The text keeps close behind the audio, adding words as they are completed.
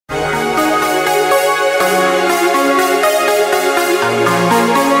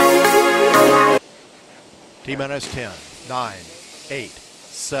T-minus 10, 9, 8,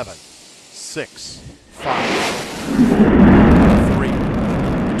 7, 6, 5, 3, 2, 1,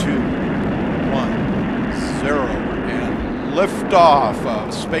 0, and liftoff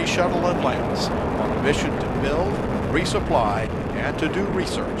of Space Shuttle Atlantis on a mission to build, resupply, and to do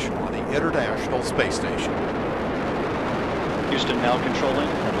research on the International Space Station. Houston now controlling.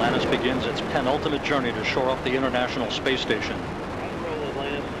 Atlantis begins its penultimate journey to shore up the International Space Station.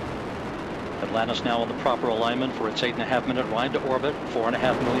 Atlantis now in the proper alignment for its 8.5-minute ride to orbit.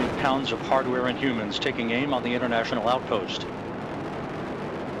 4.5 million pounds of hardware and humans taking aim on the International Outpost.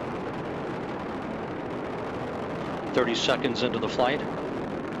 30 seconds into the flight.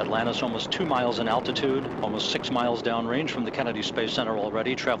 Atlantis almost 2 miles in altitude, almost 6 miles downrange from the Kennedy Space Center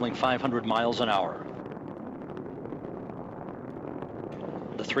already, traveling 500 miles an hour.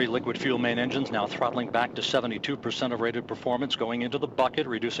 The 3 liquid fuel main engines now throttling back to 72% of rated performance, going into the bucket,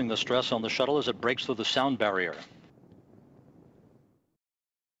 reducing the stress on the shuttle as it breaks through the sound barrier.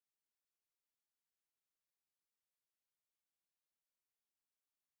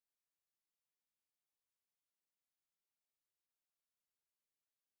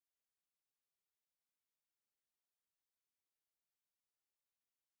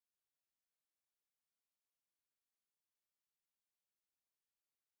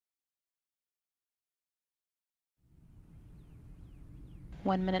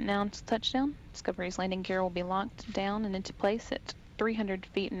 One minute now to touchdown. Discovery's landing gear will be locked down and into place at 300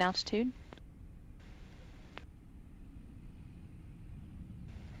 feet in altitude.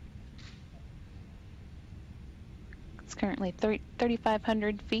 It's currently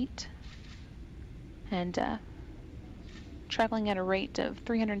 3,500 feet and traveling at a rate of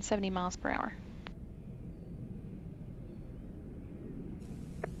 370 miles per hour.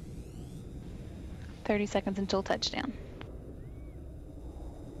 "30 seconds until touchdown.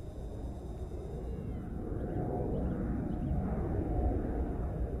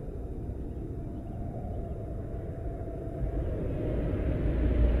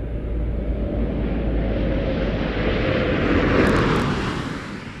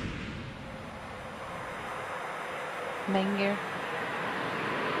 Main gear,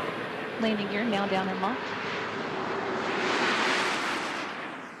 landing gear now down and locked.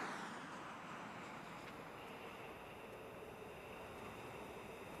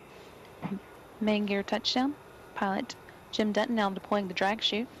 Main gear touchdown. Pilot Jim Dutton now deploying the drag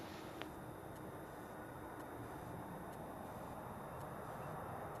chute.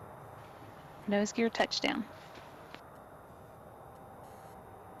 Nose gear touchdown.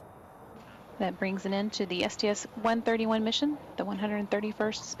 That brings an end to the STS-131 mission, the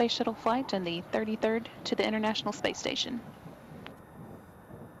 131st Space Shuttle flight, and the 33rd to the International Space Station.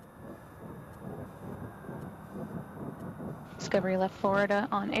 Discovery left Florida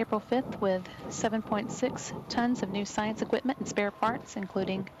on April 5th with 7.6 tons of new science equipment and spare parts,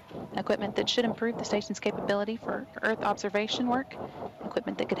 including equipment that should improve the station's capability for Earth observation work,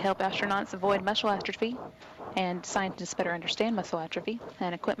 equipment that could help astronauts avoid muscle atrophy, and scientists better understand muscle atrophy,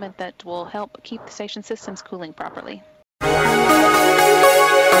 and equipment that will help keep the station systems cooling properly.